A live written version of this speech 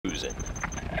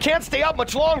can't stay up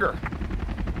much longer.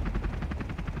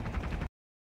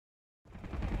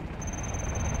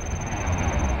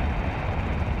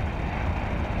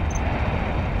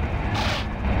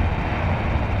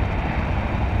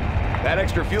 That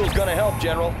extra fuel's gonna help,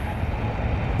 General.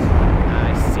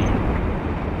 I see.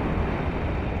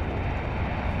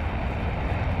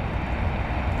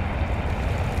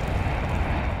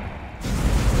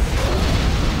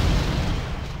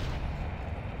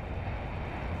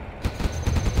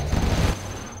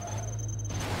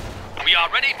 We are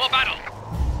ready for battle.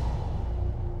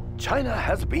 China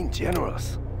has been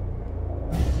generous.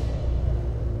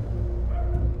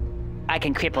 I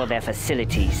can cripple their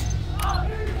facilities.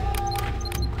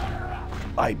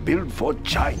 I build for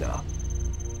China.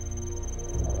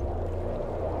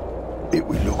 It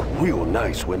will look real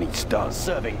nice when it's done.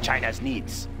 Serving China's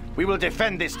needs. We will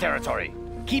defend this territory.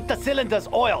 Keep the cylinders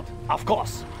oiled, of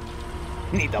course.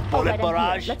 Need a bullet All right, I'm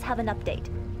barrage? here. Let's have an update.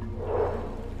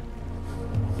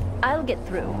 I'll get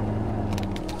through.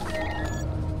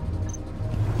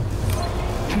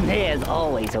 There's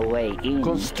always a way in.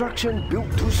 Construction built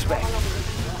to spec.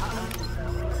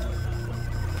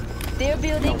 Their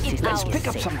building No, is let's ours. Pick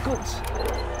up some goods.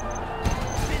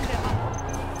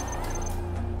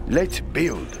 Let's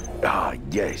build. Ah,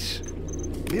 yes.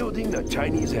 Building the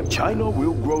Chinese Empire. China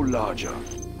will grow larger.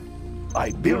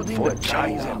 I build for the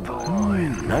Chinese Empire.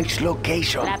 Nice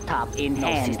location. Laptop in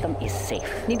hand. No system is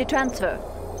safe. Need a transfer.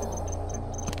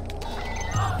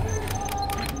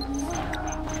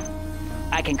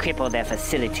 I can cripple their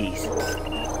facilities.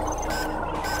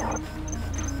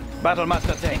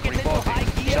 Battlemaster tank reporting.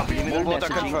 Mobile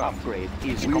Energy confirmed. upgrade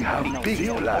is We complete. have big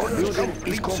plans. Building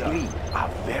is complete. A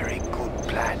very good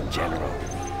plan, General.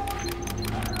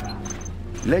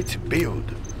 Let's build.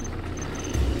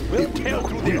 We'll It tear will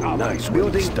through look their real armor. nice.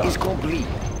 Building is complete.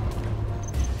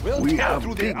 We'll We tear have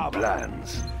through their big armor.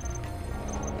 plans.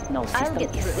 No I'll system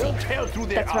get is through. We'll safe. tear through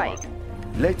their That's armor. right.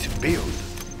 Let's build.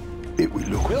 It will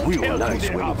look We'll tear real through nice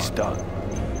their when it's armor.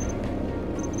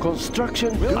 done.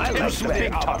 Construction We'll built tear to through their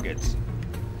spec. targets.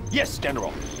 Yes,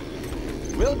 General.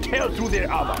 We'll tear through their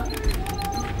armor.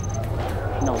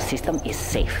 No system is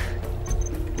safe.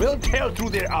 We'll tear through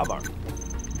their armor.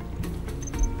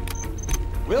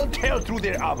 We'll tear through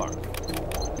their armor.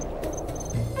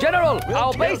 General, We'll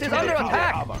our tear base is through under their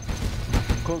attack. armor.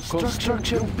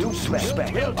 Construction built to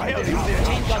spec. We'll tear through their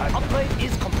Chain gun armor. upgrade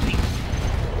is complete.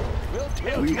 We'll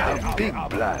tear We through their have big armor.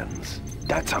 plans.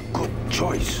 That's a good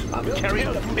choice. We'll tear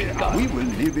through their armor. We will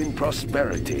live in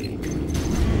prosperity.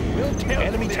 We'll tear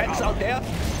Enemy through their tanks armor. out there?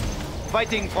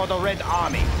 Fighting for the Red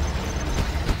Army.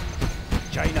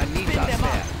 China needs us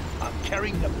there. I'm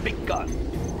carrying the big gun.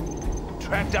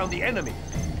 Track down the enemy.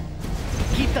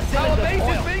 Keep the Our cylinders base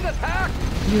is oiled. being attacked.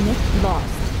 Unit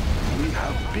lost. We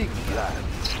have big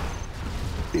plans.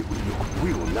 It will look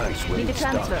real nice when Need a it's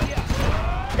transfer.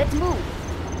 done. Let's move.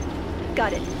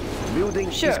 Got it.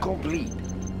 Building Sure. is complete.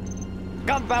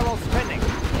 Gun barrel spinning.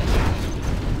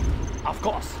 Of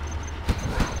course.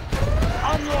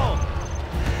 Unroll.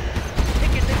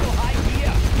 Take it into high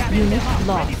gear. Spin them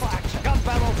up. Ready for action. Gun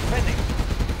barrel spinning.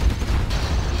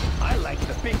 I like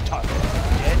the big target.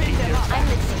 Spin them up. I'm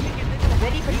listening.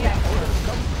 Ready for Yeah, that. orders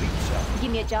complete, sir.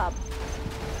 Give me a job.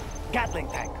 Gatling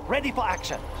tank. Ready for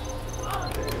action.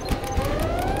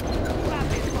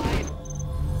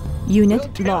 Unit We'll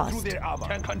tear through lost. their armor.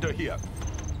 Tank hunter here.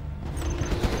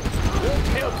 We'll tear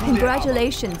through their armor.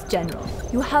 Congratulations, General.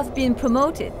 You have been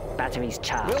promoted. Batteries We'll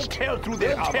charged. tear through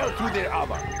their armor. Tear through their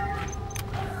armor.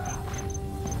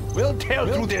 We'll tear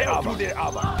through their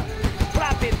armor.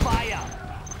 Rapid fire.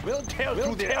 We'll tear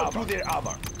through their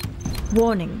armor.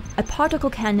 Warning, a particle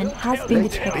cannon has been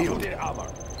detected. Through their armor.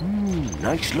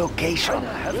 Nice location.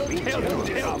 We'll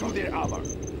tear through their armor.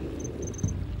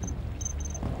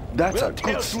 That's a We'll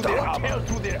tear good through their start. armor. Tear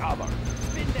through their armor.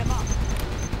 Spin them up.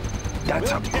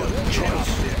 That's a We'll tear good through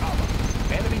choice. their armor.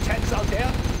 Enemy tanks out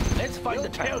there? Let's find the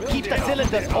tank. Keep the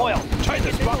cylinders oiled.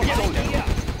 China's rocket High soldier. gear.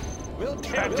 We'll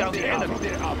track down the enemy.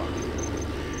 Their armor.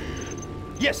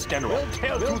 Yes, General. We'll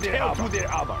tear through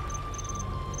their armor.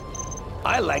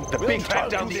 I like the big track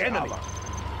down the enemy.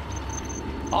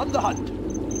 On the hunt.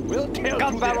 We'll tear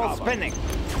Gun through their barrel armor. spinning.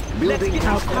 Building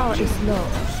Our power is low.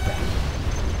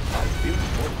 built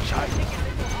for China.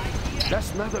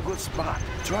 That's not a good spot.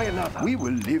 Try another. We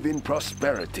will live in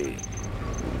prosperity.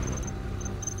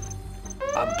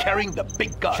 I'm carrying the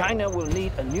big gun. China will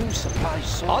need a new supply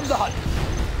source. On the hunt.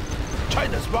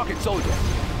 China's rocket soldier.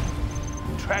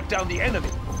 Track down the enemy.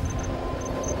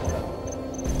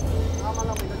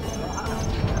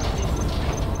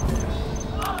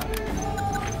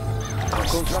 Our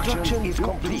construction is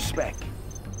complete spec.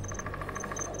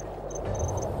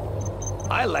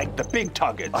 I like the big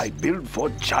targets. I build for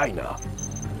China.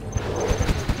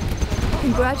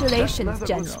 Congratulations, That's another good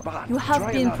General. spot. You have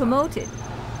Try been another. promoted.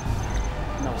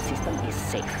 No system is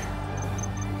safe.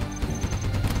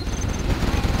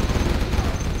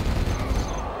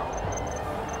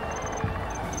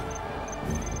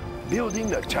 Building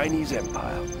the Chinese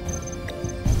Empire.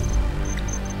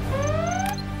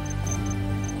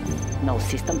 No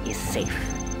system is safe.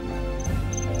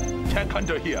 Tank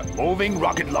hunter here. Moving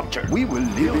rocket launcher. We will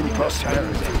live in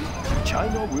prosperity.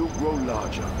 China will grow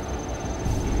larger.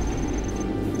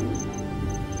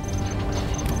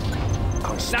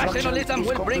 Construction Nationalism is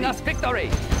will bring us complete. victory.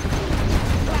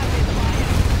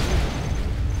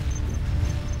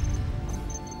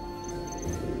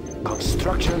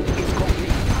 Construction is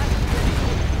complete.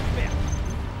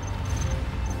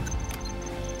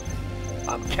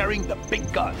 I'm carrying the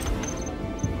big gun.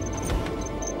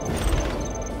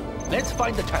 Let's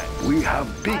find the tank. We have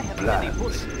big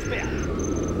plans.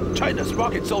 China's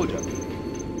rocket soldier.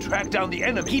 Track down the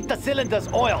enemy. Keep the cylinders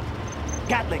oiled.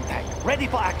 Gatling tank, ready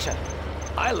for action.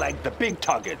 I like the big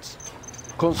targets.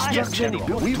 Construction. Yes,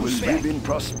 General. We will live in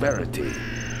prosperity.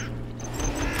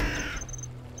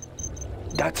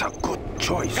 That's a good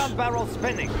choice. Gun barrel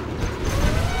spinning.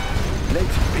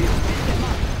 Let's build.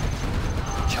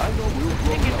 China will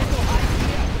grow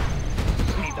larger.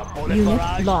 Need a bullet Unit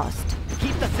barrage. lost.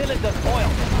 Keep the cylinders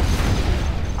oiled.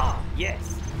 Ah,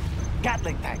 yes.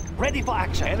 Gatling tank, ready for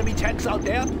action. Enemy tanks out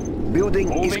there?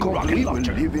 Building is Moving rocket complete. We will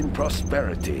launcher. live in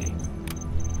prosperity.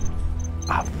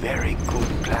 A very good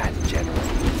plan, General.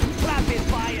 Rapid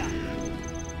fire.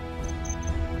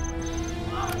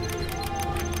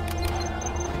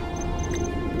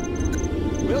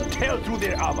 We'll tear through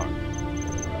their armor.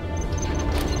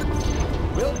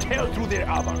 We'll tear through their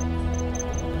armor.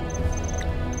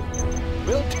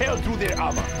 We'll tear through their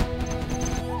armor.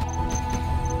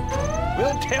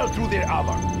 We'll tear through their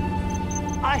armor.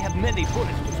 I have many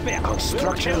bullets to spare.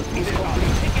 Construction We'll tear is through their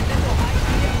complete. Take it into high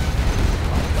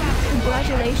gear.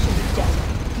 Congratulations,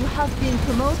 General. You have been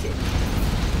promoted.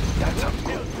 That's a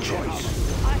good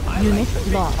choice.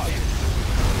 Unit lost.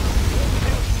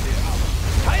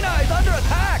 China is under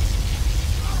attack.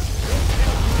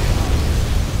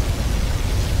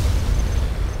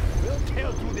 We'll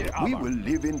tear through their armor. We will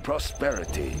live in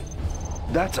prosperity.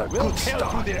 That's a We'll good tear through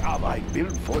start. their armor. I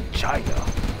build for China.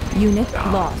 Unit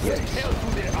lost. Yes, Tear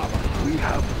through their armor. we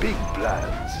have big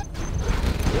plans.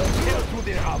 We'll tear through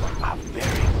their armor. A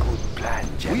very good plan,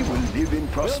 General. We will live in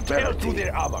We'll tear through prosperity.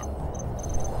 their armor.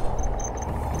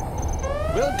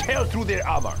 We'll tear through their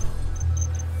armor.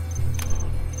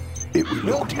 It will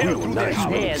We'll look tear real through their nice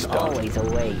armor. when it's There's done. always a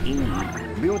way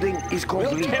in. Building is We'll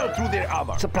complete. tear through their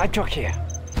armor. Supply truck here.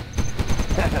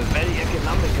 Very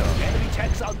economical. Enemy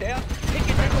tanks out there? Take it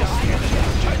into high gear.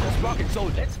 China's rocket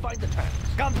soldier. Let's find the tank.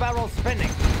 Gun barrel spinning.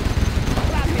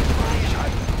 Rapid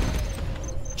fire.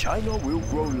 China will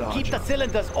grow larger. Keep the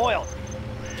cylinders oiled.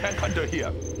 Tank hunter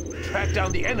here. Track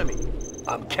down the enemy.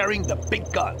 I'm carrying the big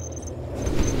gun.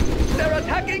 They're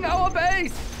attacking our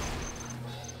base.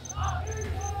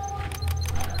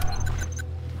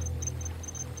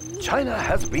 China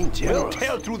has been We'll generous.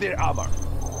 tear through their armor.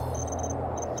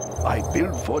 I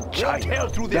build for tear China.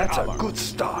 through their That's armor. a good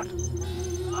start.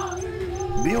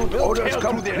 Build We'll orders tear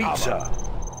through their complete, armor. sir.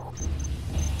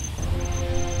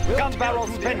 We'll Gun tear barrel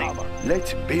through their spinning. armor.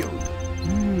 Let's build.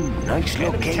 Nice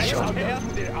Enemy tanks out location. there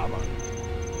through their armor.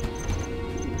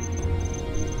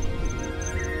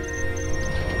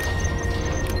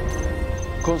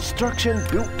 Construction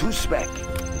built to spec.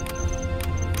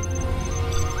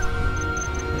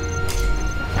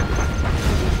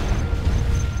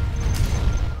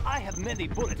 I have many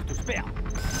bullets to spare.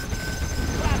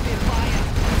 Rapid fire.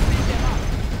 Beat them up.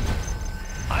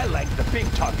 I like the big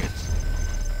targets.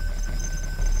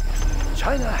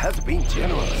 China has been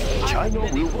generous. China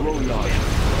will grow larger.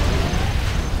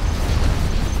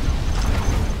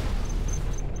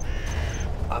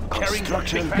 I'm carrying the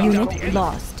Construction big guns out the Unit enemy.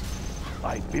 lost.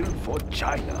 I build for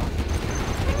China.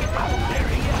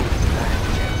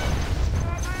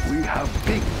 We have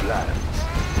big plans.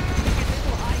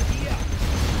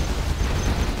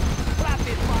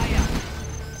 Rapid fire.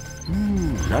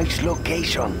 Nice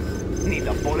location. Need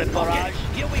a bullet barrage.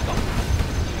 Here we go.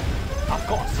 Of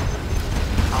course.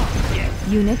 Ah, yes.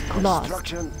 Unit lost.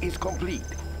 Construction is complete.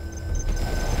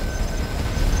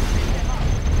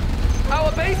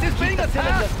 Our base is being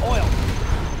attacked. Oil.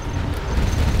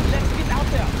 Let's get out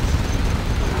there.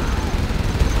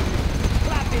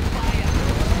 Rapid fire.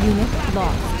 Unit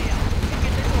lost. Fire. Take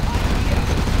it into high gear.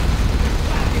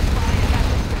 Rapid fire.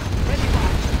 Ready for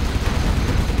action.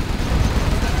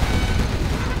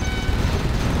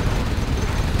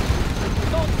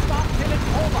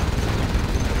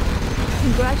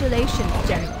 Congratulations,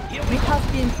 General. You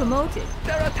have been promoted.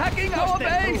 They're attacking our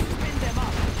base! Spin them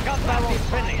up! Gun barrel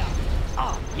spinning!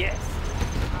 Ah, yes.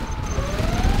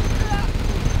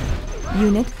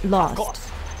 Unit Of lost. course.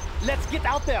 Let's get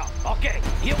out there. Okay,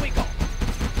 here we go.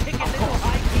 Take a little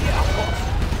high gear. Of course.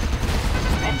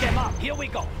 Spin them up. Here we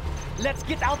go. Let's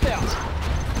get out there.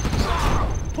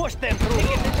 Push them through.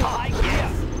 Take a little high gear.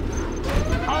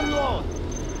 Unload.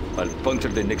 I'll puncture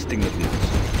the next thing that moves.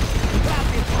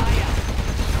 Rapid fire.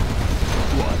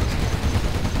 What?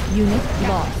 Unit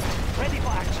lost. Ready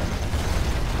for action.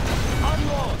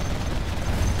 Unload.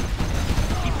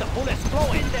 Keep the bullets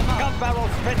flowing. Them up. Gun barrel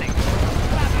spinning.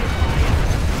 Rapid fire.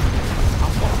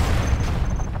 Of course.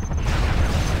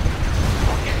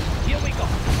 Okay, here we go.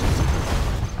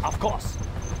 Of course.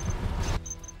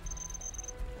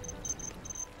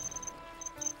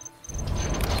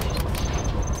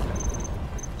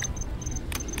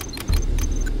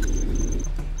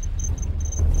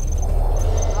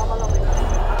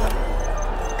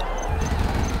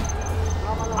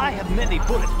 I have many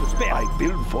bullets to spare. I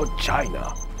build for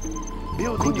China.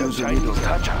 Building the Chinese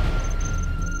culture.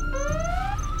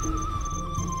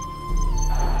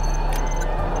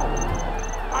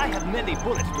 I have many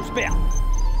bullets to spare.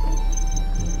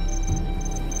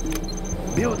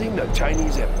 Building the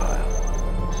Chinese Empire.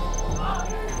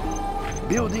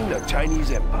 Building the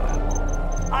Chinese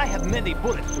Empire. I have many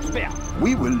bullets to spare.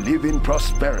 We will live in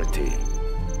prosperity.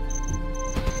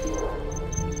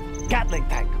 Gatling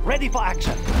tank, ready for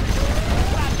action.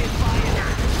 Rapid fire.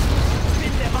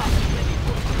 Spin them up. Many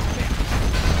bullets to spare.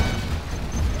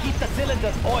 Keep the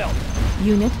cylinders oiled.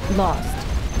 Unit lost.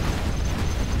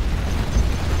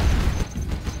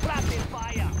 Rapid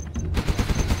fire.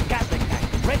 Gatling tank,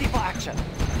 ready for action.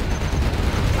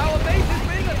 Our base is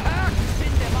being attacked.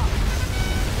 Spin them up.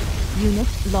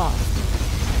 Unit lost.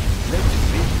 Let's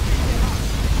build.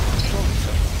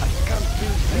 I can't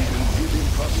build there. We live in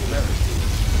prosperity.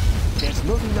 There's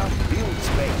not enough build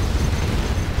space.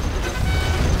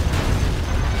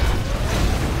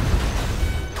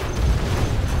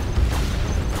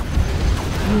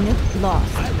 Unit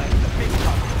lost. I like the big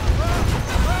gun.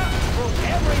 Throw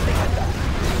everything at them.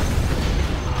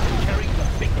 I'm carrying the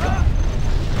big gun.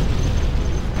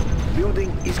 Building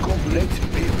is complete.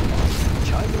 Build.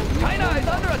 China is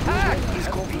under attack. Is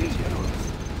complete.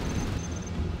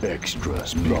 Extra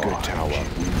bigger tower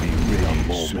will be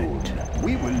ready soon.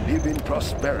 We will live in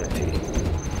prosperity.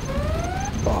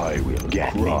 I will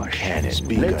crush his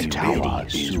bigger tower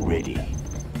is ready.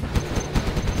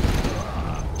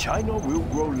 China will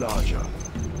grow larger.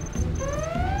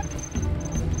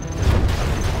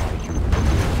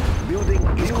 Building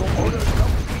is complete.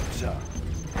 Pizza.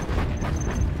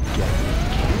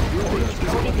 Building is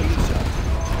complete.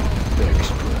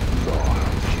 Extra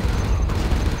large.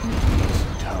 It's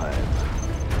time.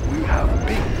 We have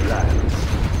big plans.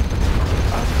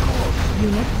 Of course.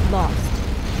 Unit lost.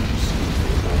 This is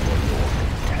the Overlord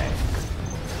tank.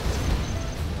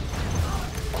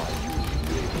 Are you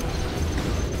ready?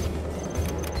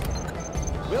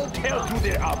 We'll tear through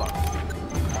their armor.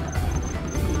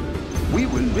 We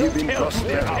will live in Tear through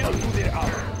their prosperity.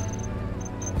 armor.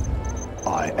 I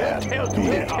am Tear through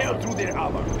their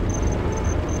armor.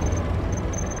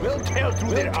 We'll tear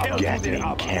through their armor.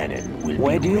 Gatling cannon will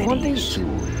Where be do you ready want these?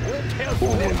 soon. We'll tear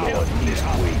through their armor. Overlord is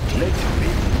waiting. Let's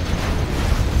build.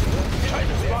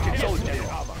 China's rocket soldiers.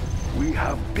 We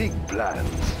have big plans.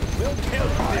 We'll tear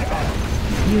through their armor.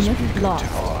 Unit lost.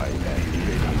 Time and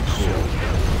ready soon.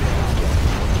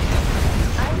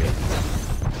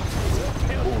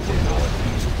 Overlord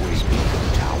is waiting. The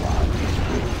tower is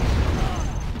ready.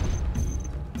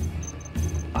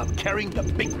 I'm carrying the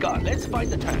big gun. Let's find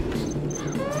the tanks.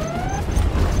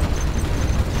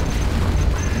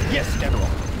 Yes, General.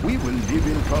 We will live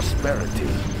in prosperity.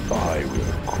 I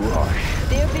will crush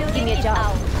They're building it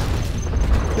out.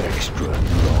 extra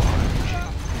large.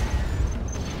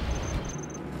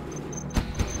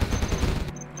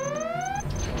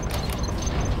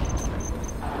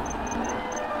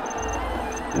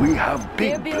 We have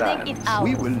They're big building it plans. out.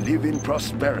 We will live in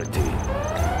prosperity.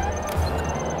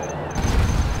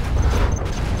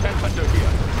 Tank hunter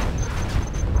here.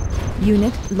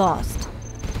 Unit lost.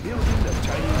 Building the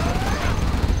Chinese.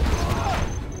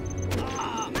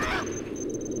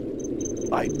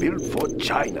 I built for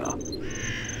China.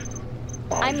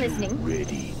 I'm listening.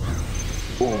 Ready.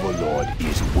 Overlord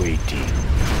is waiting.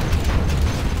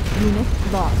 Unit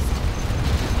lost.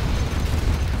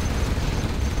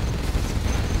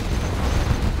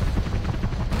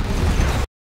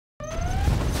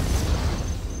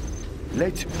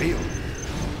 Let's build.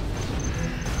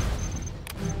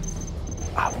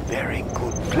 A very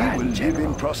good plan. We will live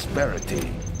in prosperity.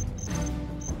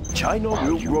 China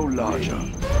will grow larger.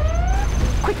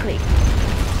 Quickly.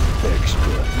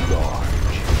 Extra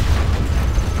large.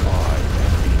 I'm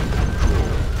in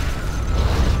control.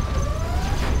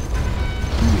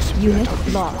 This Unit better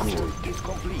be lost. good. Is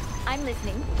complete. I'm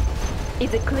listening.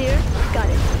 Is it clear? Got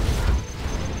it.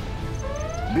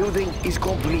 Building is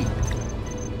complete.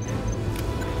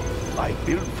 I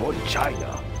built for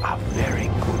China. A very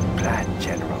good plan,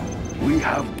 General. We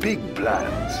have big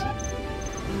plans.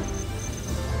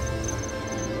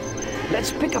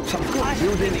 Let's pick up some good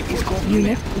building is complete.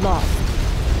 Unit lost.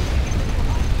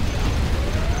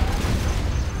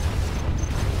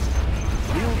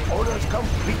 Build orders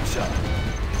complete, sir.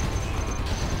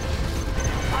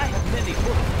 I have many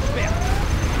bullets to spare.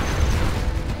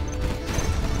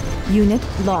 Unit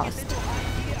lost.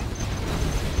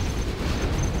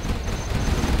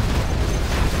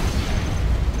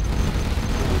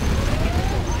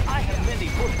 I have many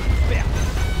bullets to spare.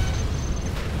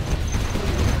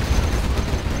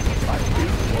 I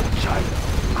built for China.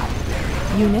 A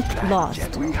very Unit plan, lost.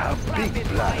 Gen- We have big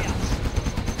plans.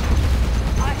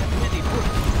 I have many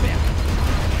bullets to spare.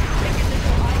 Take it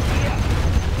into high gear.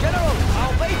 General,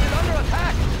 our base is under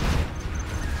attack.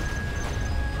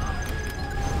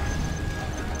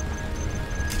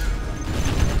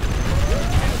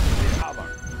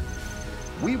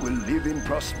 We will live in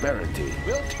prosperity.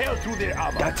 We'll tear through their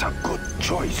armor. That's a good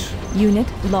choice. Unit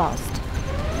lost.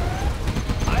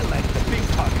 I like the big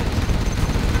targets.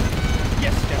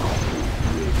 Yes, General.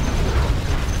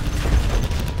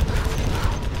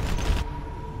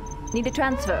 Need a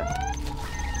transfer.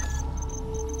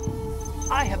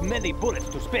 I have many bullets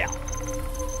to spare.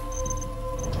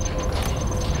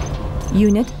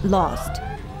 Unit lost.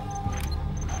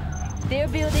 Their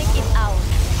building is ours.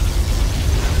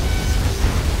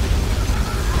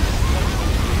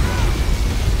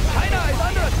 China is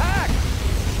under attack.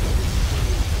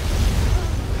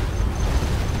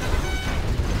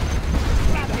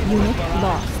 Unit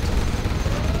lost.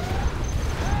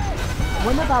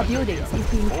 One of our buildings is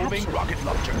being Moving captured. rocket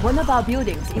launcher. One of our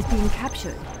buildings is being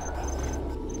captured.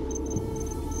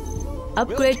 We'll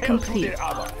Upgrade tear through complete. their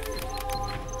armor.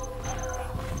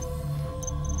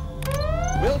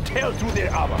 We'll tear through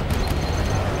their armor.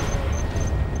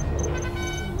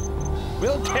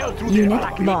 We'll tear through their Unit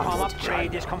armor. lost.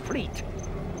 Upgrade is complete.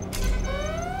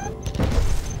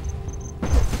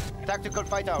 Tactical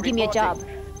fighter. Give me a job.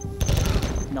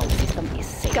 No system is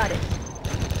safe. Got it.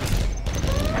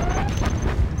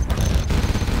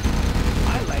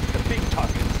 I like the big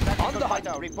targets. On the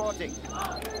fighter reporting.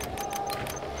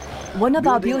 One of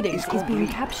our Building buildings is is being complete.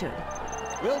 captured.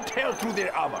 We'll tear through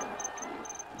their armor.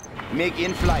 Make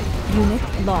in flight. Unit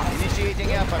lost.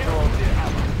 Initiating air patrol.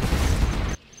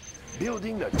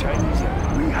 Building the Chinese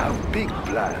Empire. We have big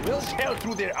plans. We'll tear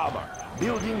through their armor.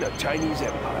 Building the Chinese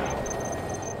Empire.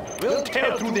 We'll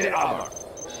tear through their armor.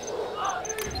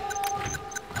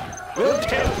 We'll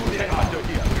tear through their armor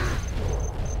here.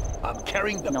 I'm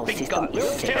carrying the No big system gun. is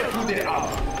We'll safe. tear through their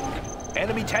armor.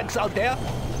 Enemy tanks out there.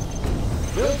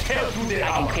 We'll tear through their I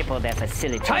can armor. cripple their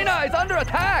facility. China is under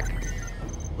attack.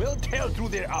 We'll tear through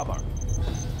their armor.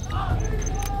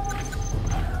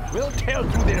 We'll tear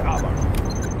through their armor.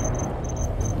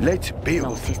 Let's No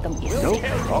build. system is No safe.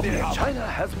 tear through problem. their armor. China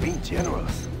has been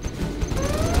generous.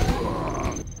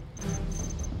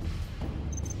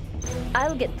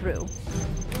 I'll get through.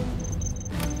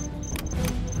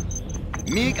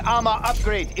 MiG armor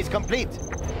upgrade is complete.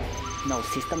 No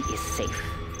system is safe.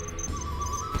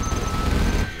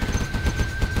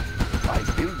 I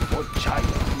build for China.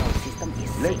 No system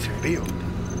is Let's safe. build.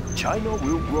 China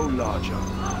will grow larger.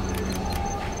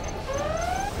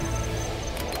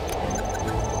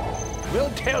 We'll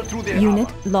tear through their Unit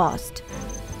armor. lost.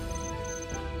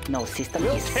 No system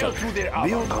We'll is tear safe. through their armor.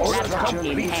 Build order Laptop in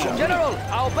complete. hand. General,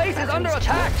 our base is under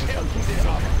attack. Tear through their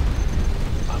armor.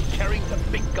 I'm carrying the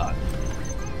big gun.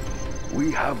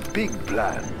 We have big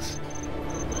plans.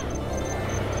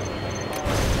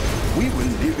 We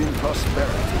will live in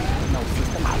prosperity. No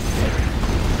system is safe.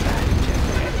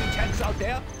 Enemy tanks out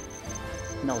there.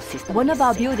 No system One is of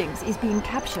our safe. buildings is being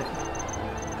captured.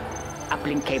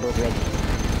 Uplink cables ready.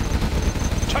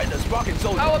 China's rocket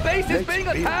soldier. Our base is Let's being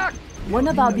build. attacked. One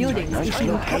of our buildings is Nice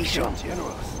being location. captured.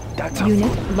 Generous. That's a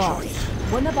Unit good lost. choice.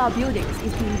 One of our buildings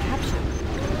is being captured.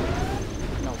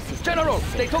 No system General, is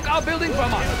safe. they took our building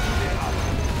from us.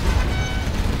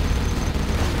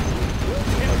 We'll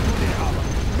tear through their armor.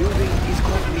 Building is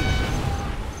complete.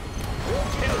 We'll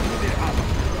tear through their armor.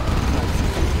 No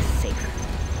system is safe.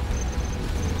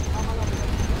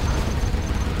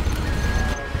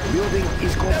 Building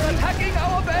is complete. They're attacking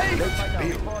our base! Let's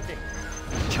build.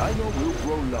 China will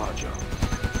grow larger.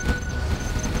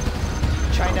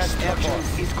 China's Air Construction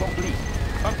Force is complete.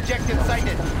 Objective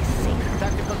sighted.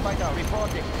 Tactical fighter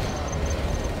reporting.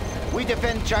 We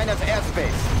defend China's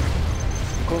airspace.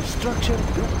 Construction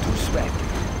built to spec.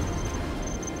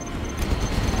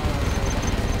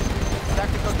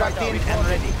 Tactical fighter and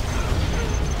ready.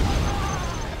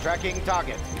 Tracking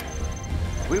target.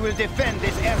 We will defend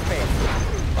this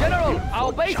airspace. General,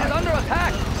 our base is under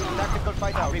attack! Tactical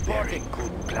fighter reporting. Very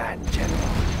good plan, General.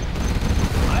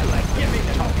 I like giving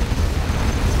targets.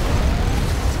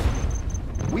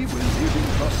 We will live in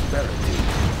prosperity.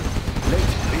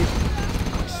 Let's build.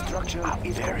 Construction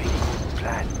is a very good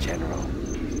plan, General.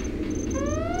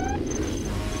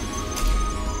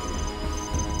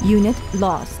 Unit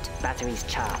lost. Batteries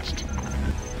charged.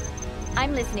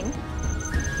 I'm listening.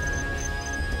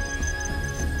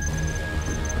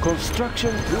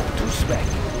 Construction built to spec.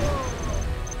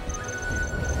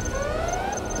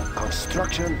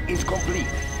 Construction is complete.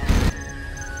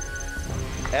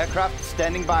 Aircraft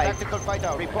standing by. Tactical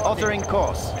fighter reporting. Altering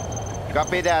course.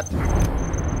 Copy that.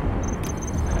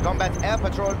 Combat air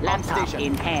patrol on Laptop station.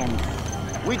 in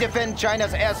hand. We defend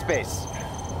China's airspace.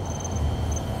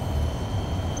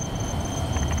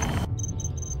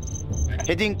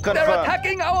 Heading confirmed. They're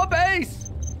attacking our base!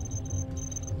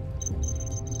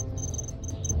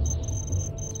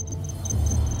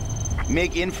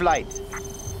 MiG in flight.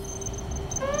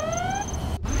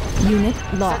 Unit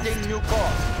lost. Setting new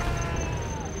course.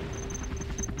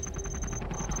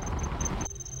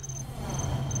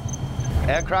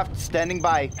 Aircraft standing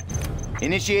by.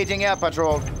 Initiating air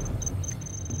patrol.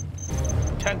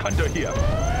 Tank hunter here.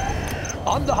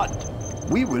 On the hunt.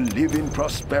 We will live in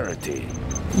prosperity.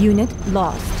 Unit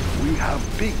lost. We have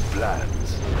big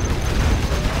plans.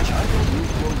 China will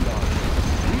grow large.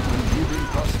 We will live in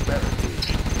prosperity.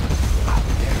 A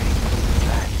very good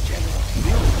plan, General.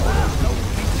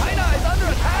 China is under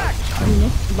attack!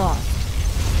 Unit lost.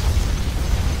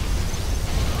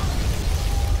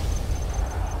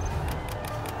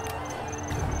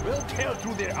 We'll tear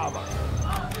through their armor.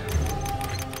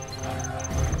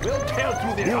 We'll tear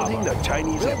through their Building armor. the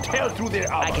Chinese We'll Empire. tear through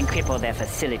their armor. I can cripple their We'll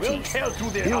facilities. tear through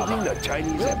their Building armor. the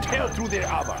Chinese We'll Empire. tear through their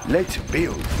armor. Let's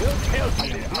build. We'll tear through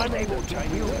their armor. Unable to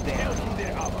build We'll tear there. through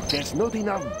their armor. There's not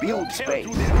enough build Tear space.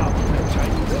 through their armor. The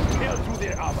Chinese We'll Empire. tear through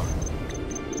their armor.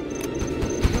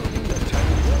 Building the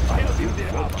Chinese Empire. Tear through Built their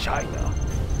for armor. China.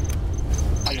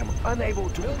 I am unable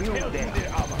to We'll tear build through there.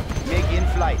 their armor. MiG in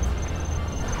flight.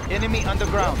 Enemy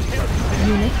underground.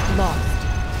 Unit lost.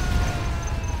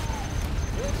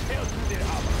 We'll tear through their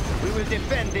armor. We will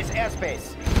defend this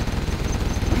airspace.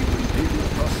 We will live in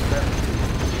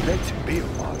prosperity. Let's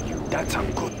build. That's a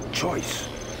good choice.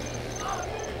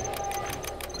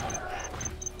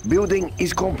 Building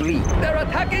is complete. They're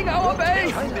attacking our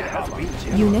base! China has been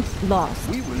generous. Unit lost.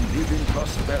 We will live in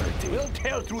prosperity. We'll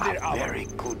tear through their armor. Very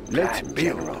good. Let's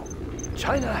build.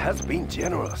 China has been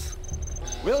generous.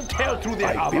 We'll tear through their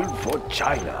I armor. build for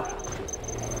China.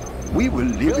 We will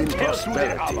live in tear through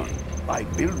their prosperity. armor. I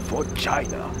build for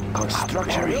China.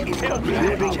 Construction We'll is tear through complete.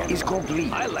 their Building armor. is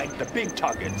complete. I like the big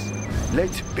targets.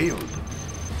 Let's build.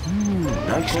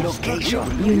 Nice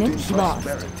location. Unit lost.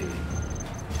 Prosperity.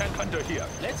 Tank hunter here.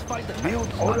 Let's fight the Build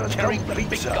tanks. orders I'm carrying the big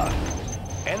complete, sir. gun.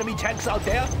 Enemy tanks out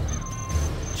there?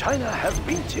 China has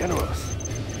been generous.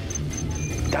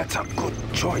 That's a good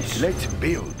choice. Let's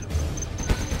build.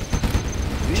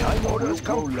 China orders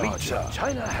complete, sir.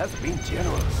 China has been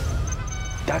generous.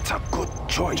 That's a good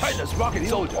choice. China's rocket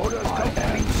Build soldier. orders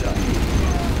complete, sir.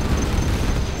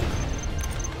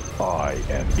 I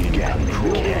am in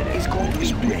control.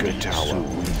 Speaker tower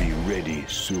will be ready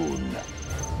soon.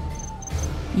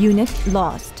 Unit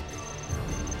lost.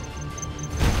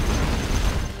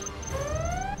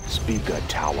 Speaker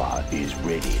tower is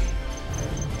ready.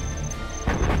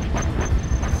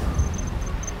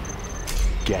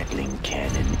 Gatling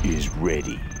cannon is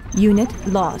ready. Unit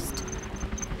lost.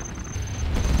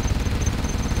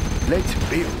 Let's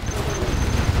build.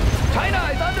 China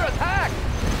is under attack!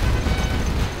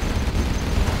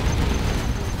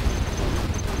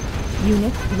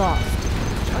 Unit lost.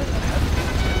 China has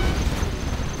been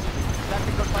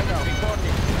Tactical fighter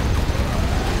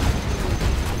reporting.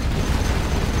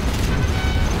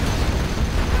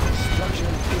 Construction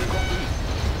is complete.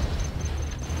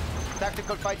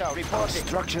 Tactical fighter reporting.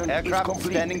 Construction is Aircraft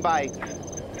complete. standing by.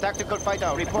 Tactical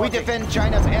fighter reporting. We defend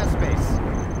China's airspace.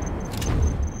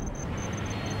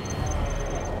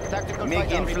 Tactical MiG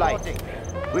fighter in flight.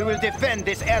 Reporting. We will defend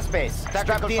this airspace.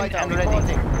 Tactical fighter and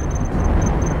reporting.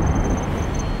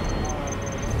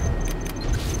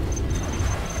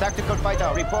 Tactical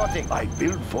fighter reporting. I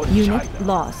build for Unit China.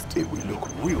 lost. It will look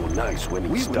real nice when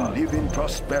it's done. We will live in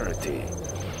prosperity.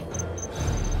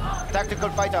 Tactical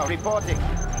fighter reporting.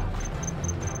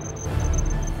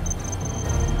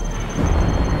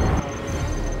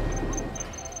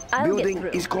 I'll Building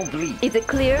get through. is complete. Is it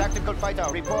clear? Tactical fighter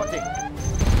reporting.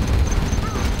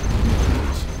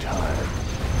 It's time.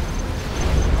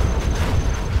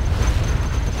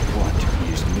 What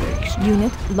is next?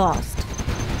 Unit lost.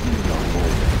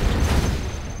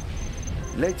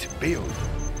 Let's build.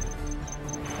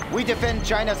 We defend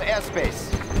China's airspace.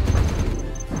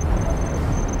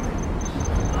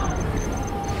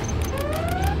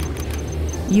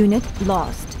 Unit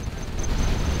lost.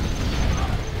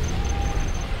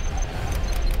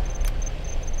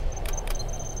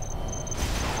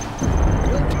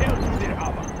 We'll tear through their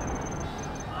armor.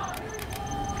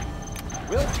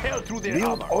 We'll tear through their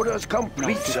Build armor. orders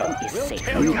complete, sir. Is We'll safe.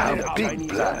 tear We through have their big armor. We'll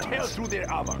plans. tear through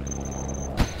their armor. We'll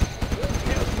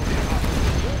tear through their armor.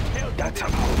 We'll tear That's a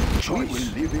through their armor. good choice. We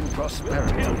will live in We'll tear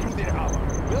prosperity. through their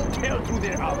armor. We'll tear through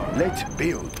their armor. Let's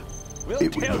build. We'll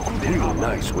It will tear look through their real armor.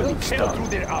 nice when We'll it's tear done. through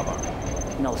their armor.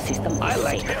 No system I is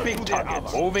like safe. the big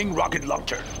targets. Moving rocket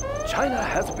launcher. China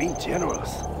has been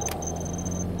generous.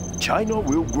 China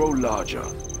will grow larger.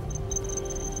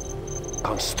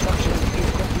 Construction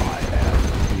is complete.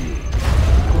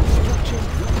 Construction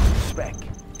is spec.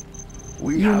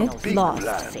 We Unit have big lost.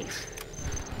 plans. Safe.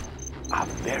 A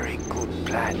very good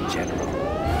plan, General.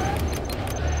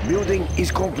 Building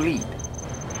is complete.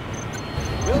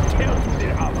 We'll tear through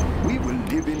their armor. We will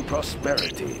live in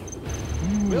prosperity.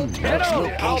 We'll tear Next through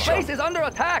their armor. location. is under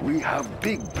attack. We have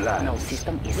big No plans.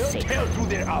 system is We'll safe. tear through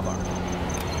their armor.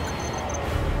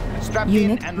 Strapped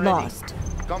Unit in and ready. lost.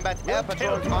 Combat air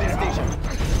patrol tear through on their station.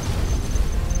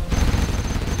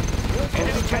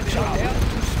 Enemy tanks out there.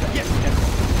 Yes, yes.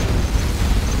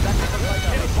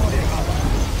 Tear through their armor.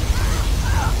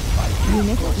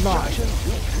 Unit lost.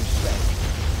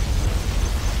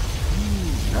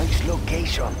 Nice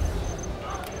location.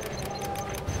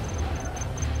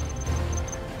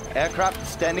 Aircraft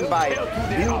standing by. Tear through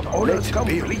their Build armor. orders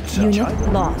complete, sir. Unit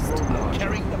China lost.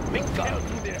 Carrying the big gun. Tear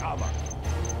through their armor.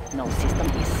 No system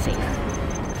is safe.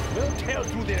 We'll tear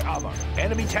through their armor.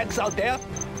 Enemy tanks out there.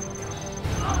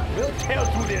 We'll tear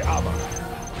through their armor.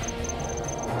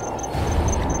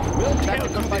 We'll tear Tactical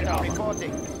through their fighter armor.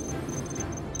 reporting.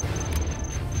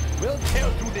 We'll tear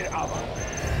through their armor.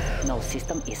 No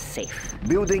system is safe.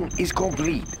 Building is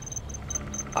complete.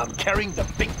 I'm carrying the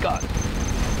big gun.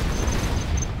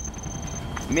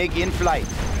 MiG in flight.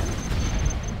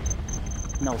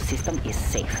 No system is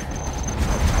safe.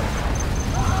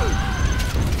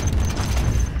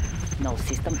 No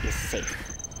system is safe.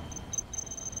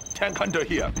 Tank hunter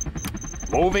here.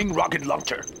 Moving rocket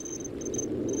launcher.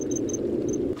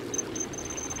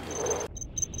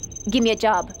 Give me a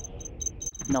job.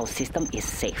 No system is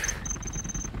safe.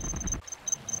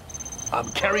 I'm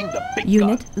carrying the big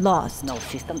Unit gun. lost. No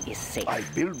system is safe. I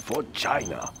build for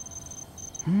China.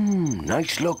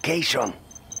 Nice location.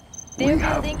 Their We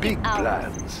have building is big ours.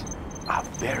 plans. A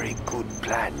very good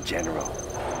plan, General.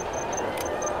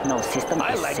 No system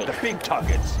I is like safe. the big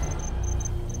targets.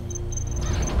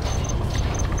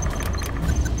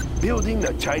 Building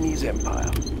the Chinese Empire.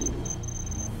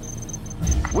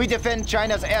 We defend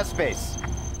China's airspace.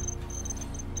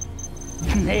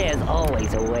 There's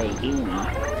always a way in.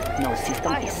 No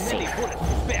system I is have many safe. bullets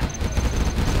to spare.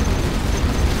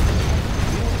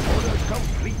 Orders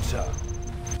complete, sir.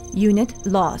 Unit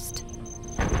lost.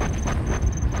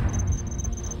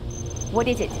 What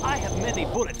is it? I have many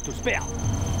bullets to spare.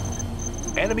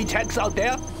 Enemy tanks out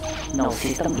there. No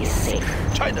system is safe.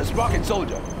 China's rocket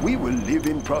soldier. We will live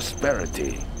in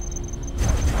prosperity.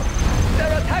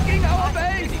 They're attacking our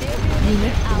base.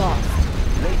 Unit lost.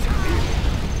 Let's build.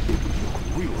 It will look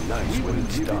real nice when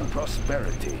it's done. In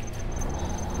prosperity.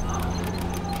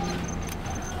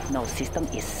 No system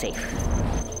is safe.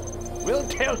 We'll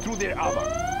tear through their armor.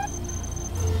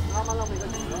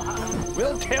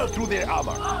 We'll tear through their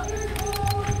armor.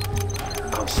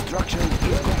 Construction is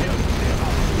complete.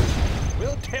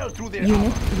 We'll tear through their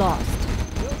Unit armor. lost.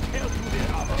 We'll tear through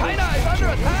their armor. China is under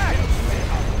attack.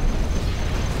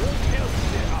 We'll tear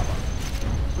through their armor.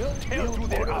 We'll tear through Build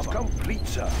their orders armor. complete,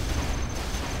 sir.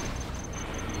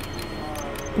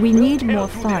 We need Tear more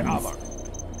through their funds. armor.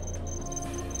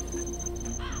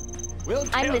 We'll I'm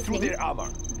tear through listening. their armor.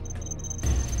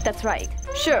 That's right.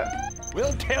 Sure.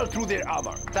 We'll tear through their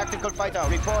armor. Tactical fighter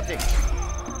reporting.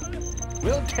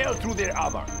 We'll tear through their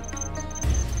armor.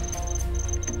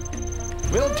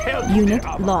 We'll tear through Unit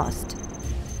their armor. lost.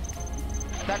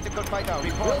 Tactical fighter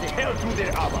We'll reporting. tear through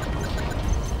their armor.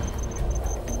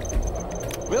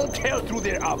 We'll tear through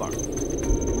their armor.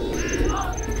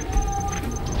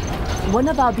 One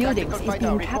of our buildings is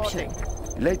being captured.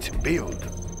 Let's build.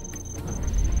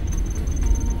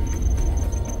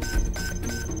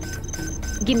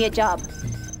 Give me a job.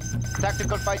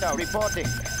 Tactical fighter reporting.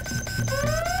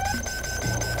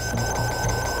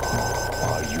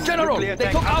 General, Nuclear they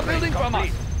tank took our upgrade building from us.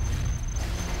 complete.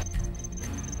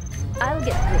 I'll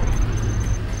get through.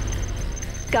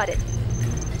 Got it.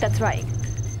 That's right.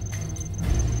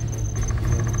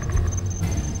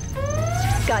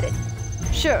 Got it.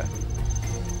 Sure.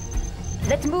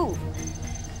 Let's move.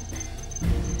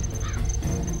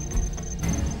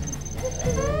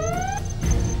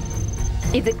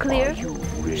 Is it clear? Are you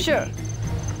ready? Sure.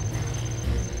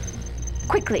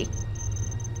 Quickly.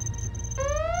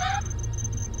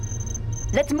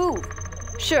 Let's move.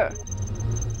 Sure.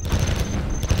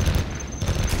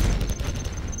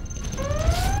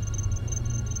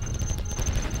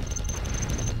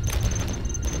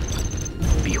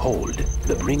 Behold,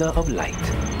 the bringer of light.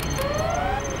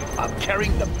 I'm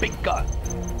carrying the big gun.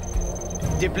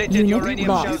 Depleted Unit uranium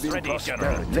lost. shells ready,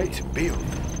 General. Let's build.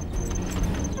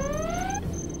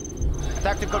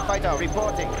 Tactical fighter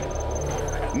reporting.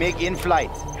 MiG in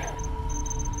flight.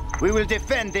 We will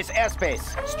defend this airspace.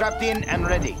 Strapped in and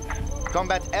ready.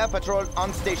 Combat air patrol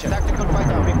on station. Tactical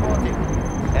fighter reporting.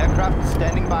 Aircraft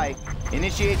standing by.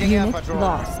 Initiating air Unit patrol.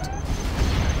 lost.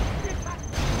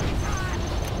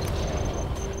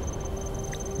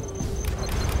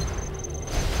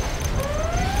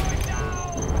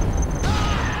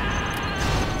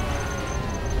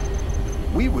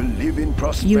 We will live in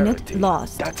prosperity. Unit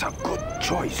lost. That's a good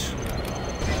choice.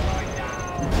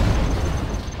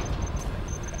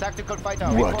 Tactical fighter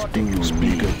What do reporting. you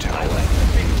need? Ready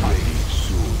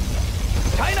soon.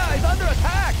 China is under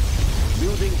attack!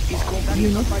 Building is complete.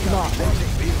 Unit lost.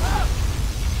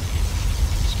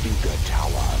 Speaker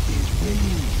tower is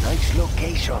ready. Nice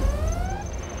location.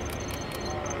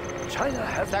 China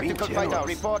has Tactical been fighter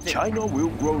generous. reporting. China will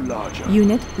grow larger.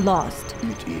 Unit lost.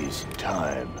 It is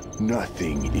time.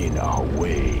 Nothing in our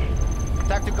way.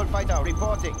 Tactical fighter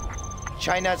reporting.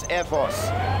 China's Air Force.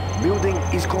 Building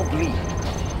is complete.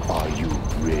 Are you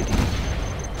ready?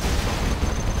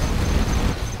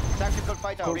 Tactical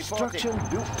fighter Construction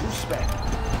reporting. built to spec.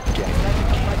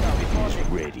 Tactical fighter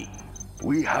reporting. Ready.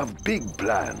 We have big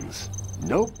plans.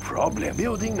 No problem.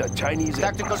 Building the Chinese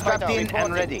Tactical Empire. strapped in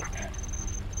and ready.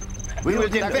 We will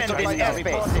defend this Tactical fighter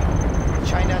airspace.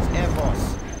 China's Air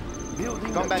Force.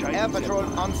 Building Combat the air Chinese patrol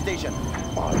Empire. on station.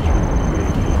 Are you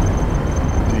ready?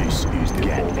 This is the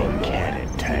Gatling cannon.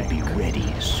 Will be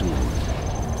ready soon.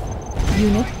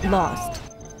 Unit lost.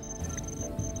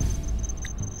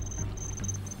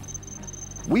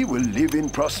 We will live in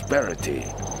prosperity.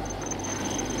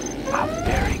 A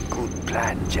very good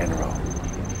plan, General.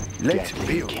 Let's Gatling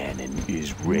build. cannon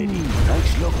is ready.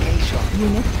 Nice location.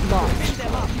 Unit lost.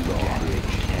 Gatling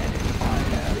cannon are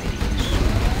ready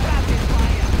soon.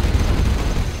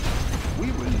 We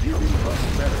will live in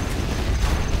prosperity.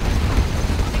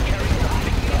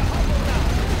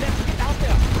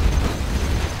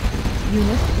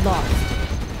 Unit lost.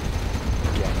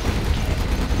 Gatling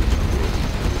cannon is ready.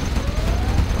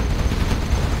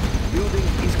 Building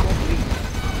is complete.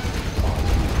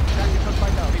 Tactical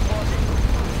fighter reporting.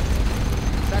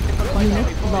 Tactical fighter Unit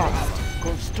reporting. lost.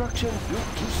 Construction built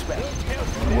to spec.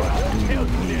 What do you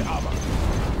need?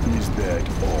 Is that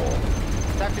all?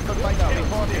 Tactical fighter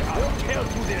reporting. We'll tear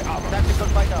through their armor. Tactical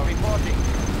fighter reporting.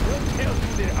 We'll tear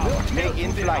through their armor. MiG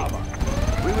in flight.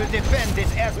 We will defend this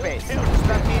airspace.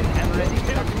 Strapped in and ready.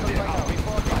 Tactical fighter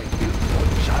reporting.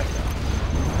 China.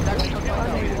 Tactical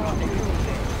fighter reporting.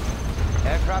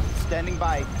 Aircraft standing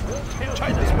by.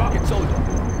 China's rocket soldier.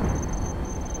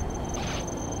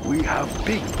 We have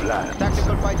big plans.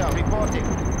 Tactical fighter reporting.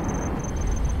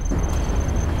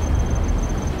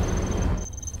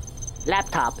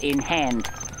 Laptop in hand.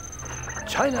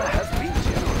 China has been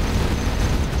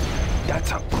generous.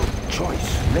 That's a good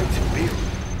choice. Let's build.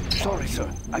 Sorry, sir.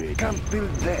 I can't build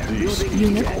there. This Building is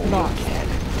Unit Gatling lost.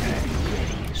 cannon. Will be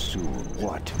ready soon.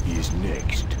 What is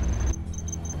next?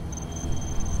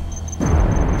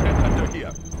 Get under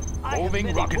here.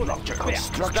 Moving rocket launcher.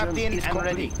 Construction Strapped in is and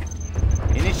ready. complete.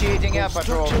 Initiating air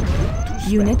patrol. Construction built to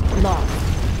spec. Unit lost.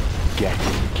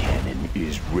 Gatling cannon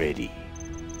is ready.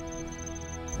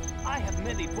 I have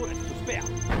many bullets to spare.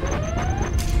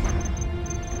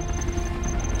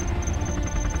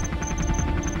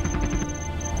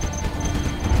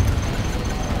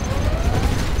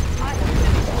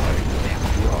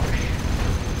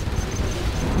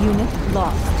 Unit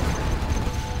lost.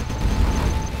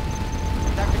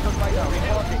 Tactical fighter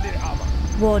reporting.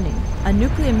 Warning. A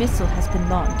nuclear missile has been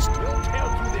launched. We'll tear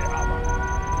through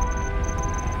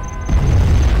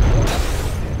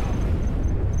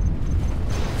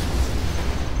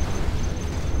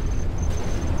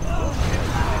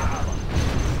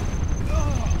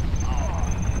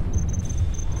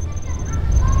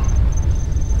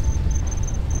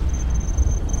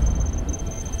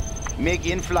MiG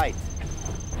in flight.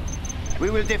 We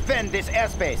will defend this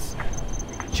airspace.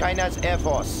 China's Air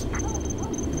Force.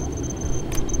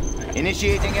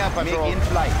 Initiating air patrol. MiG in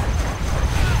flight.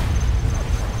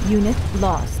 Unit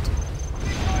lost.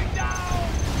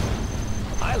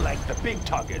 I like the big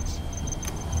targets.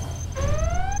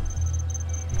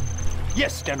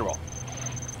 Yes, General.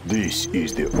 This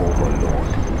is the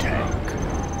Overlord tank.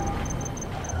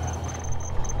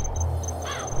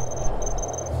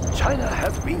 China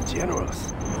has been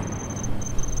generous.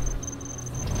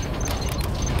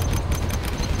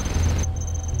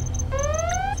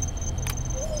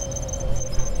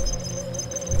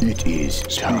 It is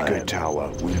Speaker Tower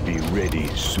will be ready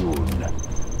soon.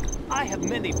 I have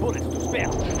many bullets to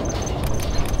spare.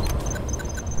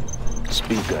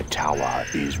 Speaker Tower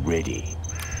is ready.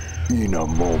 In a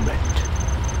moment.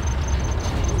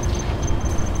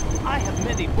 I have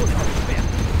many bullets to spare.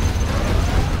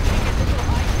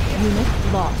 Unit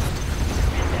lost.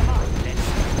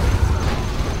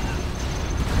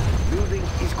 Building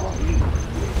is complete.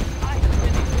 I have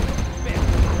many bullets to spare.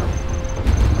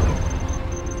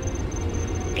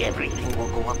 Everything will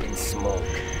go up in smoke.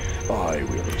 I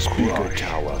will. Speaker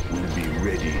Tower will be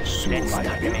ready soon. Let's start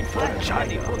them in I front. have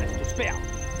many bullets to spare.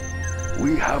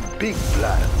 We have big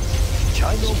plans.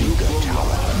 China will Speaker grow Tower.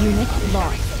 large. Unit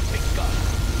lost.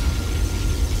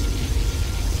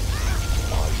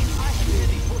 I have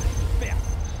many bullets to spare.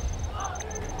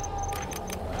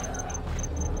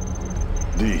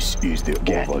 This is the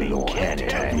Gatling Overlord cannon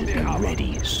tank will will be be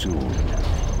ready soon.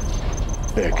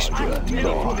 I Extra have many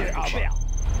bullets to large. spare.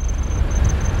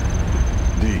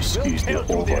 This is the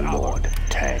Overlord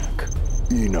tank.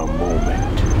 In a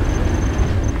moment.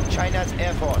 China's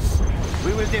Air Force.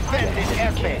 We will defend this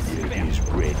airspace. It is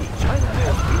ready. China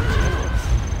has been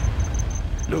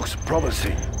generous. Looks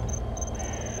promising.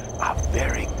 A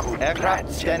very good Aircraft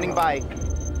plan, standing General.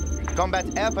 by. Combat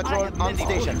air I patrol have on many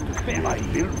station. bullets to spare. I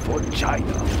built for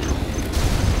China.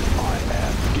 I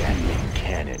am Gatling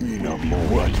cannon. In a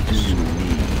moment. What do you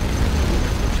need?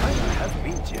 China has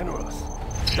been generous.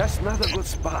 That's not a good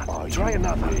spot. Try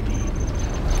another. Ready.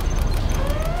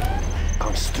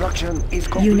 Construction is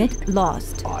complete. Unit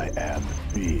lost. I am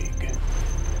big.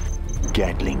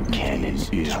 Gatling cannon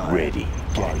is ready.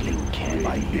 Gatling cannon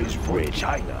is For ready.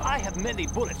 China. I have many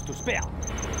bullets to spare.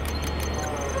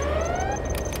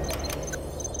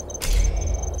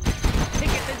 Take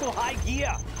it into high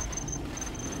gear.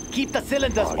 Keep the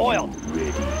cylinders Are oiled. you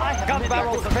ready? I have gun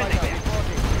barrels ready.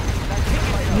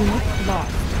 Unit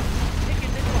lost. Take it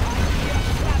into high gear.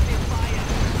 Rapid fire.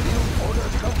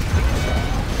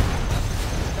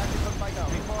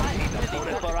 I have many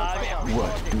bullets to spare.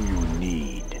 What do you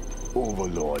need?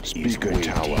 Overlord Speaker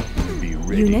waiting. Tower will be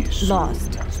ready Unit soon.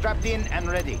 lost. Strapped in and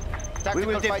ready. We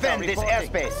will defend this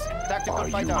airspace. Tactical Are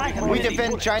you fighter. ready? We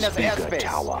defend China's Speaker airspace.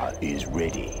 Tower is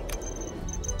ready.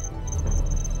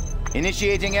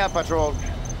 Initiating air patrol.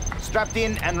 Strapped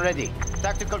in and ready.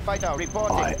 Tactical fighter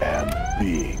reporting. I am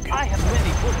big. I have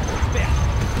many bullets to spare.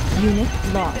 Unit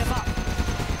Them lost. up.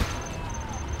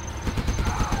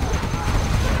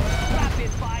 Rapid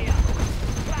fire.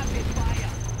 Rapid fire.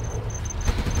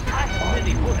 I have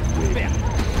many bullets to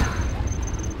spare.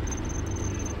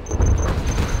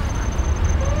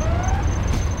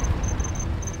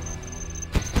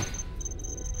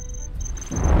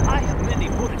 I have many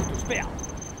bullets to spare.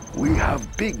 We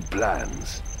have big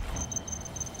plans.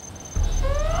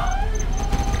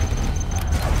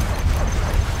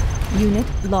 Unit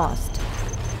lost.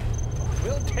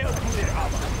 We'll tear through their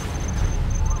armor.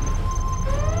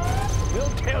 We'll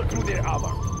tear through their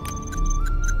armor.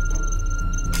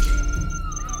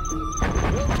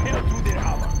 We'll tear through their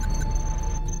armor.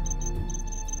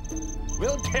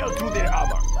 We'll tear through their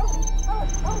armor.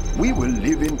 We will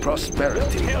live in We'll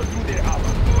prosperity. tear through their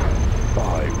armor.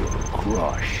 I will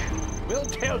crush. We'll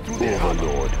tear through their armor.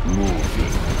 Overlord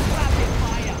moving. Rapid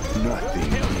fire.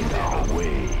 Nothing in our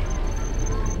way.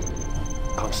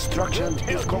 Construction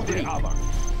Tear is through complete. their armor.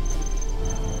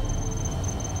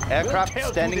 Aircraft We'll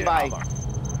tear standing through their by.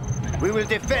 armor. We will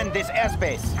defend this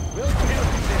airspace. We'll tear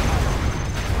through their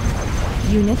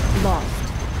armor. Unit lost.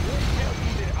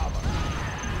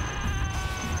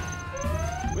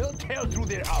 We'll tear through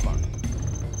their armor.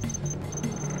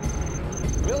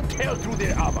 We'll tear through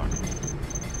their armor.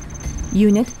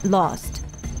 Unit lost.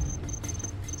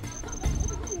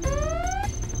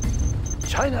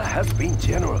 China has been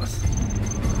generous.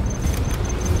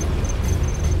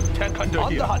 Tank hunter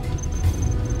On here. the hunt.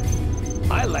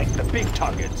 I like the big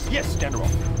targets. Yes, General.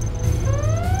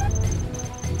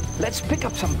 Let's pick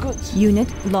up some goods. Unit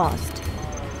lost.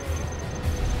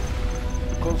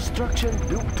 Construction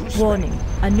built to spec. Warning.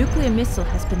 A nuclear missile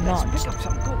has been Let's launched. pick up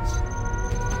some goods.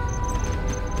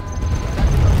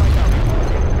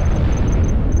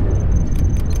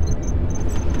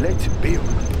 Let's build.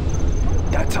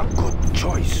 That's a good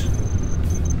choice.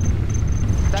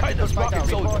 Tactical China's fighter rocket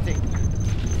soldier. reporting.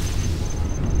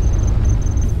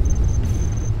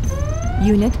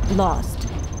 Unit lost.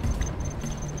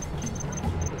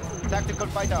 Tactical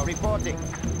fighter reporting.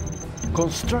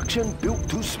 Construction built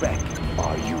to spec.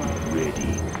 Are you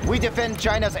ready? We defend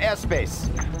China's airspace.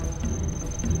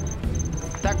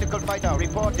 Tactical fighter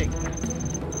reporting.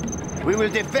 We will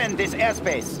defend this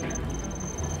airspace.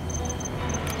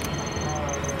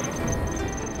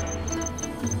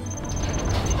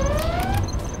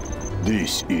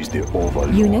 This is the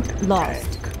Overlord. Unit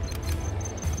lost.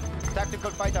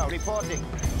 Tactical fighter reporting.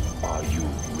 Are you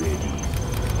ready?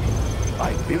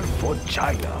 I built for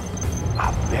China.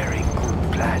 A very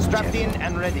good plan. Strapped General. in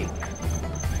and ready.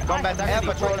 Combat air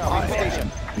patrol on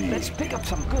station. Let's pick up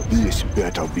some goods. This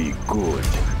better be good.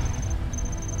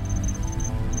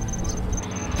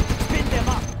 Spin them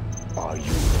up. Are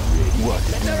you ready? What?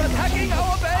 They're attacking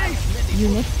our base.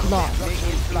 Unit lost. Make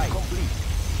in flight.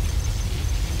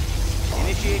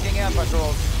 Initiating air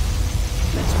patrol.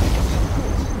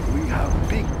 We have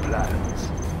big plans.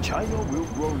 China will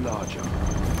grow larger.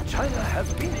 China has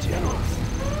been generous.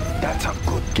 That's a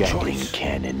good Gatling choice.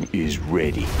 cannon is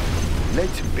ready.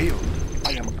 Let's build.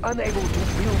 I am unable to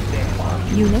build there.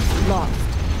 Unit lost.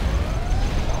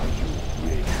 Are you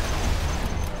ready?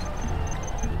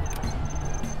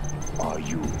 Are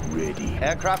you ready?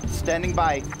 Aircraft standing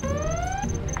by.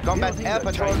 Combat Building air the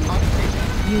patrol Chinese- on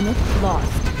station. Unit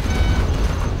lost.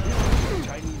 The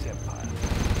Chinese Empire.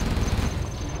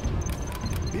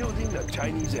 Building the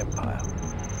Chinese Empire.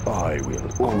 I will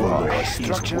crush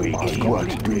his waiting.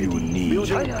 What do you need?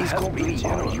 China is complete.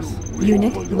 Are you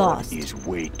Unit Overlord lost. is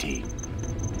waiting.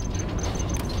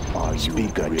 Our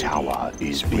bigger tower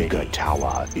is bigger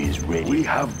tower is ready. We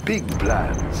have big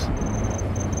plans.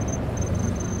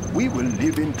 We will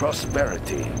live in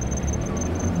prosperity. I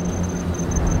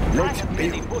Let's have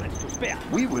many build. bullets to spare.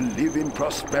 We will live in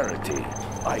prosperity.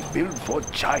 I build for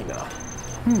China.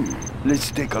 Let's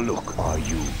take a look. Are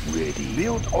you ready?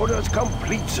 Build orders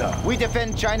complete, sir. We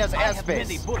defend China's I have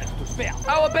many airspace. bullets to spare.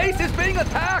 Our base is being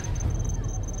attacked.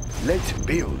 Let's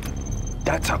build.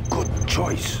 That's a good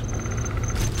choice.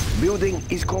 Building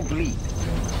is complete.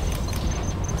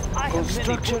 I have many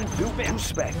Construction bullets to built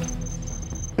spare. to spec.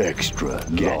 Extra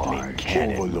large.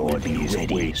 cannon Overlord will be is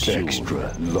ready waiting. soon.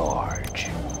 Extra large.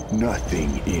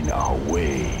 Nothing in our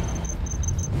way.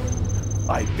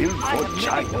 I build I for have many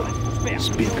China. bullets to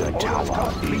spare. Bigger Orders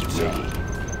tower complete, is sir. ready.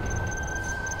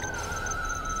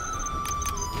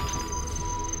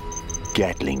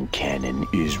 Gatling cannon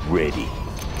is ready.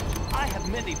 I have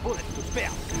many bullets to spare.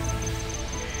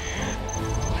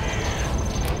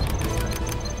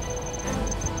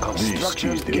 This Construction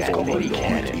is the is Gatling complete.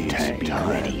 cannon tank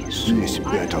ready. This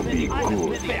better be I have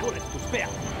good. many bullets to spare.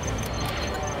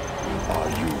 Are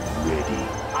you ready?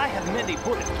 I have many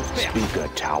bullets to spare. Bigger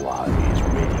tower is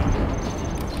ready.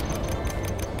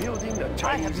 Building the I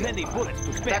Chinese have many Empire. bullets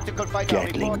to spare. Tactical fighter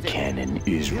Gatling reporting. cannon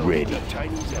is Building ready. the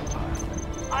Chinese Empire.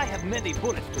 I have many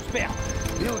bullets to spare.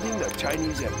 Building the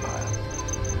Chinese Empire.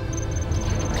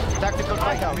 Tactical I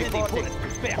fighter have many reporting. bullets to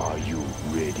spare. Are you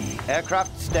ready?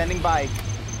 Aircraft standing by.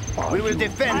 Are We will you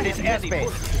defend I this have many airspace.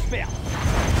 bullets to spare.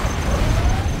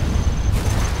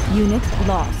 Unit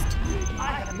lost.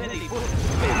 I have many bullets to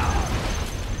spare.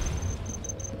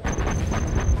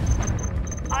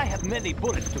 I have many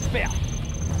bullets to spare.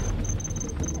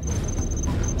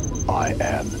 I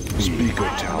am Speaker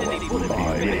Tower many will be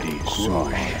bullets. ready soon. Are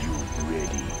you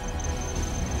ready?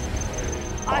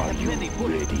 I have many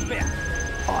bullets to spare.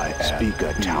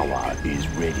 Speaker Tower is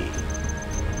ready.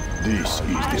 This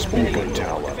is the Speaker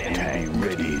Tower will be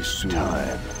ready soon.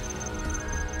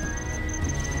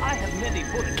 I have many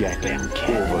bullets to Gatling spare.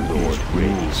 cannon is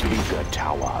ready. Speaker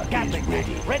Tower is Gatling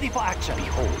ready. ready for action.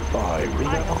 Behold, I will I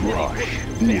have many crush.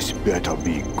 bullets to This better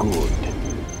be good.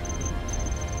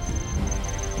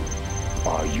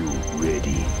 Are you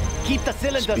ready? keep the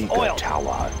cylinders Speaker oiled.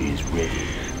 Tower is ready.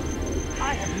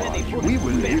 I have many bullets We to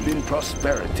will spare. live in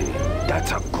prosperity.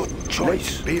 That's a good choice.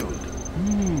 Let's build.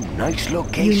 Nice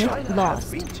location. Unit China lost.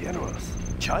 has been generous.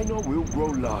 China will grow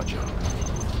larger.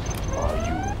 Are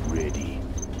you ready?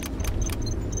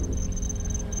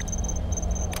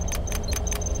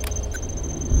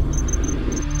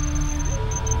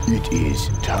 It is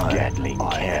time. Gatling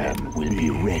cannon will be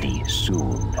ready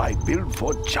soon. I build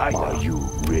for China. Are you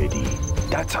ready?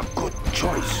 That's a good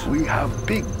choice. We have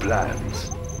big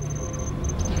plans.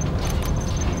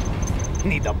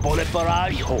 Need a bullet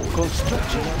barrage? Behold,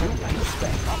 Construction built to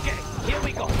spec. Okay, here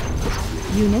we go.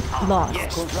 Unit lost.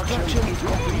 Yes. Construction is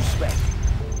built to spec.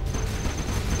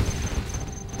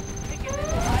 Taking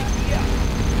this right here.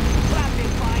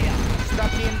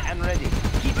 in and ready.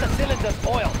 Keep the cylinders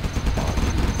oiled.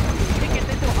 Take it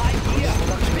into high gear.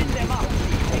 Spin them up.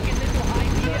 Take it into high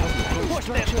gear. Push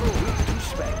them through.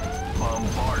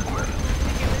 Bombardment.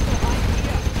 Take it into high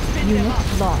gear. Spin them Unit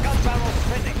up. lost. Gun barrel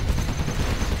spinning.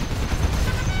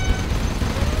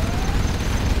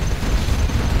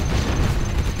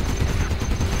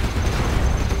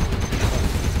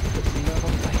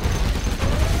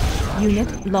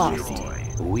 Unit lost.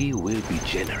 We will be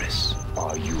generous.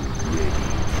 Are you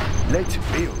ready? Let's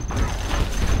build.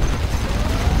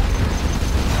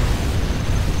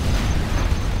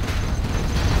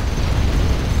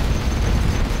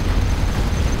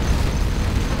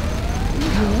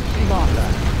 Unit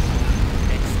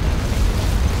lost.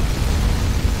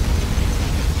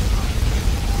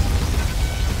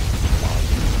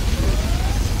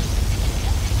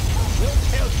 We'll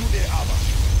tear through their armor.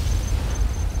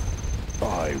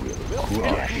 I will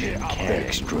crush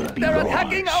extra. They're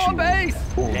attacking our base.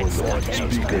 Overlord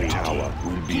Speaker Tower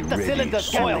will be Keep the ready cylinders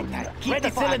soon. oiled. Keep the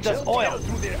cylinders oiled.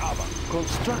 Through their armor.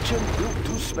 Construction built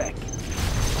to spec.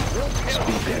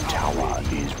 Speaker Tower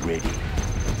is ready.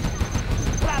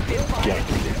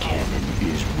 Gatling cannon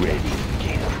is ready.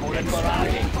 Cannon is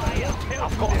ready.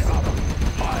 Of course.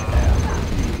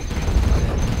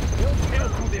 We'll tear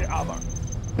through their armor.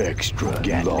 Extra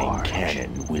Gatling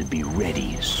cannon will be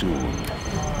ready soon.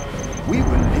 We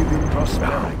will live in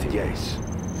prosperity. Yes.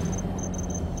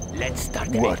 Let's start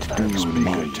What do you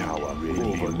mean? Tower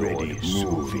will be ready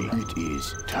soon. It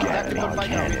is Gatling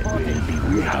cannon will be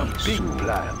ready. We have big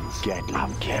plans.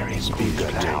 Gatling cannon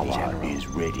Speaker Tower is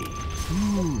ready.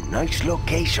 Nice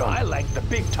location. I like the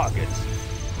big targets.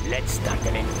 Let's start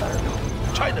an inferno.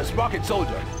 China's rocket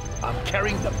soldier. I'm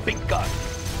carrying the big gun.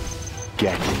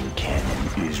 Gatling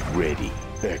cannon is ready.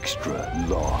 Extra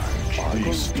large.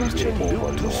 This is the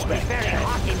Overlord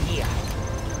cannon. in here.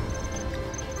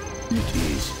 It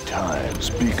is time.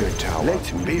 Speaker Tower.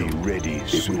 Let's be ready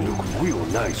soon. It will look real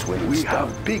nice when we have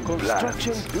big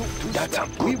construction built to that's a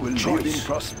good we will live in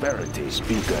prosperity.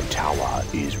 Speaker Tower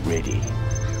is ready.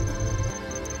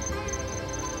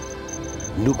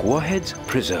 Nuke warheads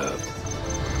preserved.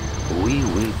 We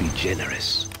will be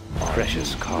generous.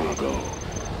 Precious cargo.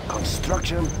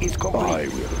 Construction is complete. I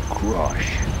will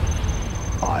crush.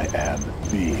 I am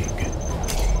big.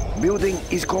 Building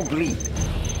is complete.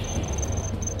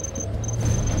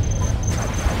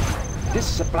 This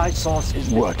supply source is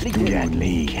What do you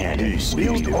need? This is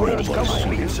the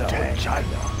Overlord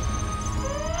China.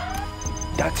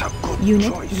 That's a good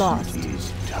Unit choice. lost. It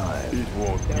is time. It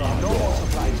won't be no more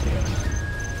supplies here.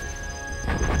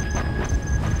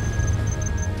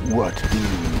 What do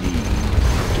you need?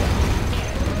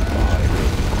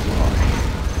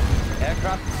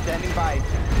 Aircraft standing by.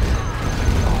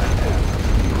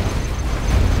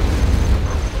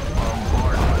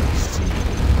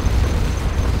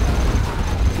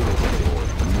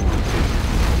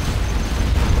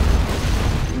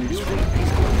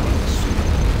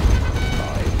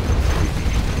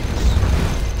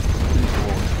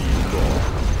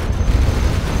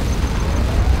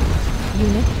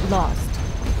 Unit lost.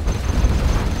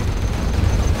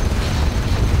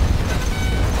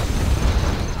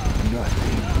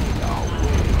 Nothing in our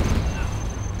way.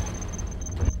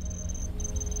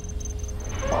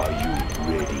 Are you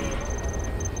ready?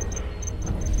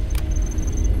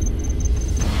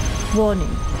 Warning.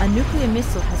 A nuclear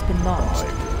missile has been launched.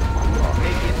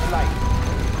 Make it flight.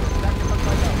 Tactical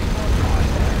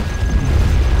fighter.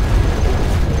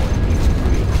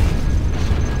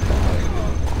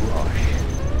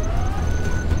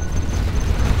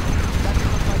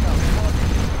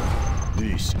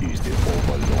 This is the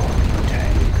Overlord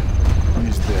tank.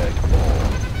 Is that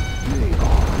all? They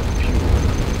are pure.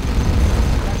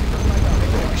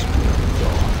 Extra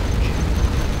large.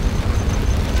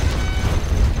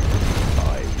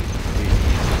 I will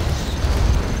finish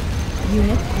this.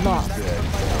 Unit lost. That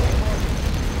all?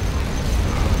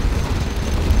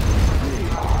 They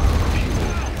are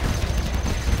pure.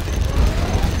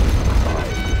 I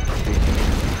will finish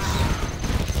this.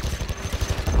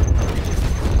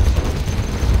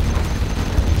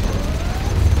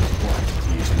 What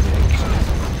is next?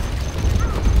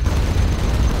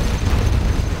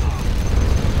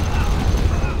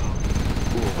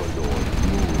 Overlord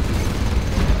moving.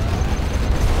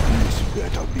 This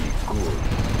better be good.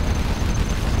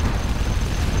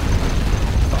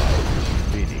 I will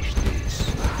finish this.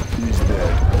 Is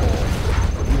that all?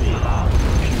 They are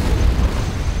pure.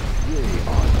 They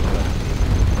are nothing.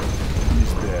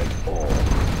 Is that all?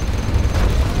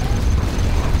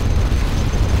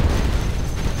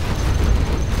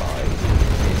 I will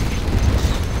finish this.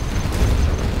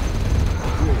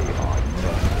 They are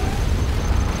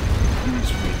nothing.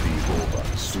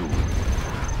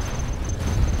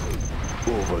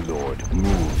 Overlord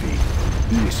moving.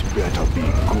 This better be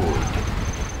good.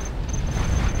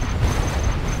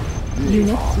 They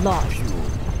Unit are lost. pure.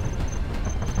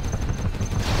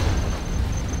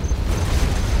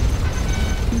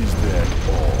 Is that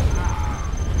all?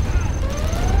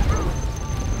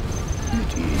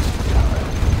 It is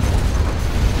time.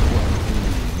 What do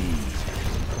you need?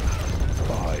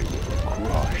 I will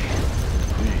crush.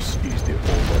 This is the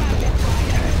Overlord.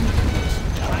 Tankless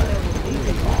time.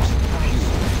 They are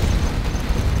pure.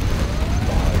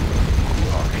 I will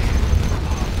crush.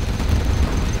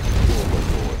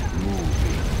 Overlord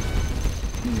moving.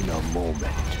 In a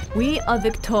moment. We are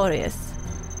victorious.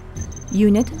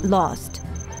 Unit lost.